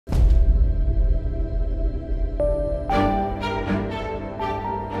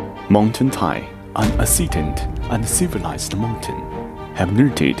Mountain Thai, an ancient and civilized mountain, have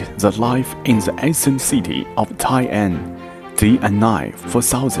nurtured the life in the ancient city of Tai'an, day and night for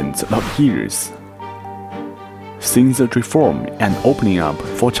thousands of years. Since the reform and opening up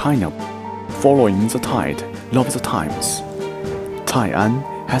for China following the tide of the times, Tai'an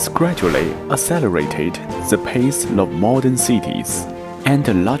has gradually accelerated the pace of modern cities, and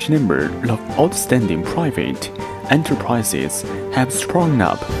a large number of outstanding private enterprises have sprung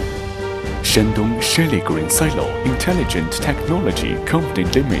up. Shandong Shelley Green Silo Intelligent Technology Company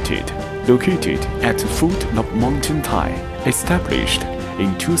Limited, located at the foot of Mountain Thai, established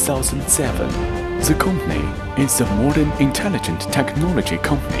in 2007. The company is a modern intelligent technology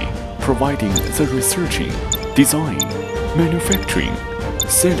company providing the researching, design, manufacturing,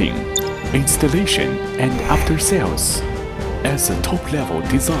 selling, installation, and after-sales. As a top-level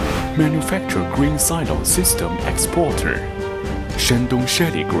design manufacturer green silo system exporter, Shandong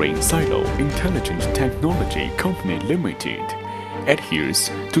Shelley Green Silo Intelligent Technology Company Limited adheres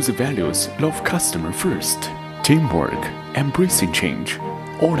to the values of customer first, teamwork, embracing change,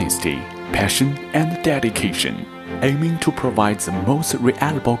 honesty, passion, and dedication, aiming to provide the most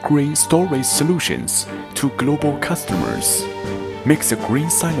reliable green storage solutions to global customers. Makes a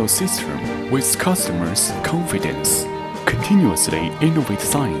green silo system with customers' confidence. Continuously innovate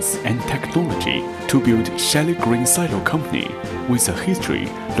science and technology to build Shelley Green Silo Company with a history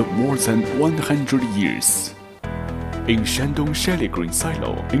of more than 100 years. In Shandong Shelley Green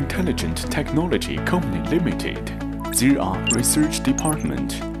Silo Intelligent Technology Company Limited, there are Research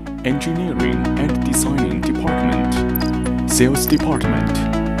Department, Engineering and Designing Department, Sales Department,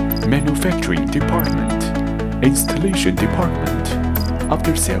 Manufacturing Department, Installation Department,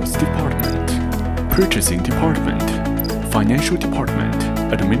 After Sales Department, Purchasing Department, Financial Department,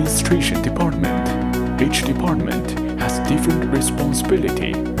 Administration Department. Each department has different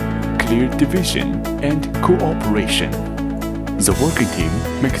responsibility, clear division, and cooperation. The working team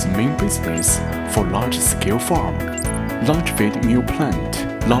makes main business for large-scale farm, large feed mill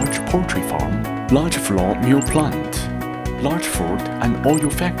plant, large poultry farm, large flour mill plant, large food and oil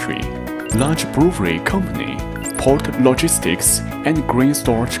factory, large brewery company, port logistics and grain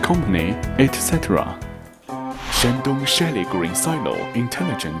storage company, etc. Shandong Shelley Green Silo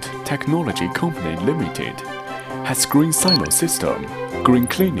Intelligent Technology Company Limited has green silo system, green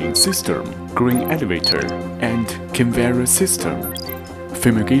cleaning system, green elevator and conveyor system,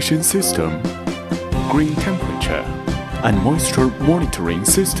 fumigation system, green temperature and moisture monitoring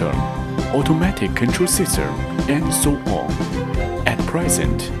system, automatic control system, and so on. At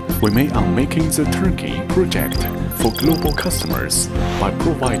present, we are making the turnkey project for global customers by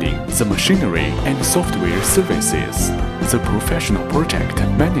providing the machinery and software services. The professional project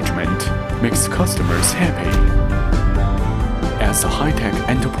management makes customers happy. As high-tech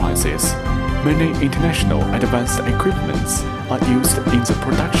enterprises, many international advanced equipments are used in the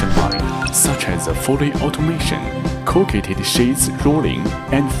production line, such as the Foley automation, corrugated sheets rolling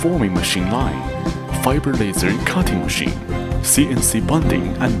and forming machine line, fiber laser cutting machine, CNC bonding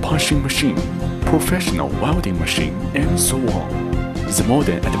and punching machine, professional welding machine, and so on. The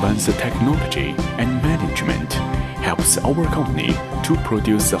modern advanced technology and management helps our company to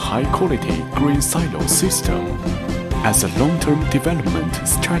produce a high-quality green silo system. As a long-term development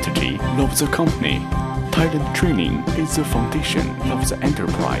strategy of the company, talent training is the foundation of the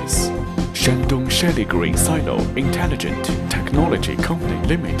enterprise. Shandong Shelley Green Silo Intelligent Technology Company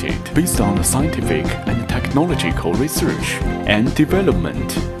Limited, based on scientific and technological research and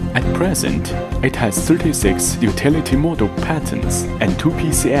development. At present, it has 36 utility model patents and 2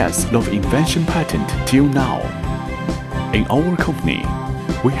 PCS of invention patent till now. In our company,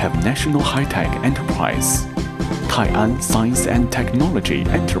 we have National High-Tech Enterprise, Tai'an Science and Technology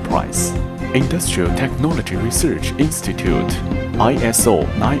Enterprise, Industrial Technology Research Institute, ISO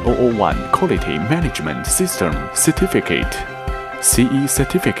 9001 Quality Management System Certificate, CE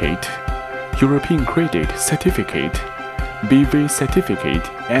Certificate, European Credit Certificate, BV Certificate,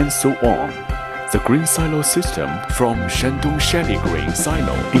 and so on. The Green Silo system from Shandong Shelley Green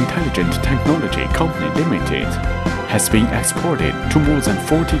Silo Intelligent Technology Company Limited has been exported to more than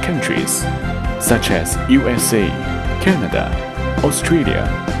 40 countries, such as USA, Canada, Australia,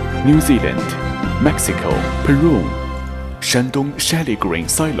 New Zealand, Mexico, Peru. Shandong Shelley Green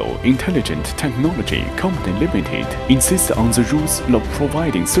Silo Intelligent Technology Company Limited insists on the rules of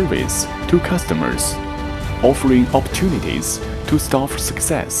providing service to customers, offering opportunities to staff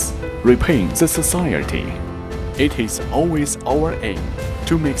success, repaying the society. It is always our aim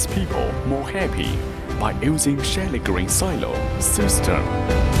to make people more happy by using Shelley Green Silo system.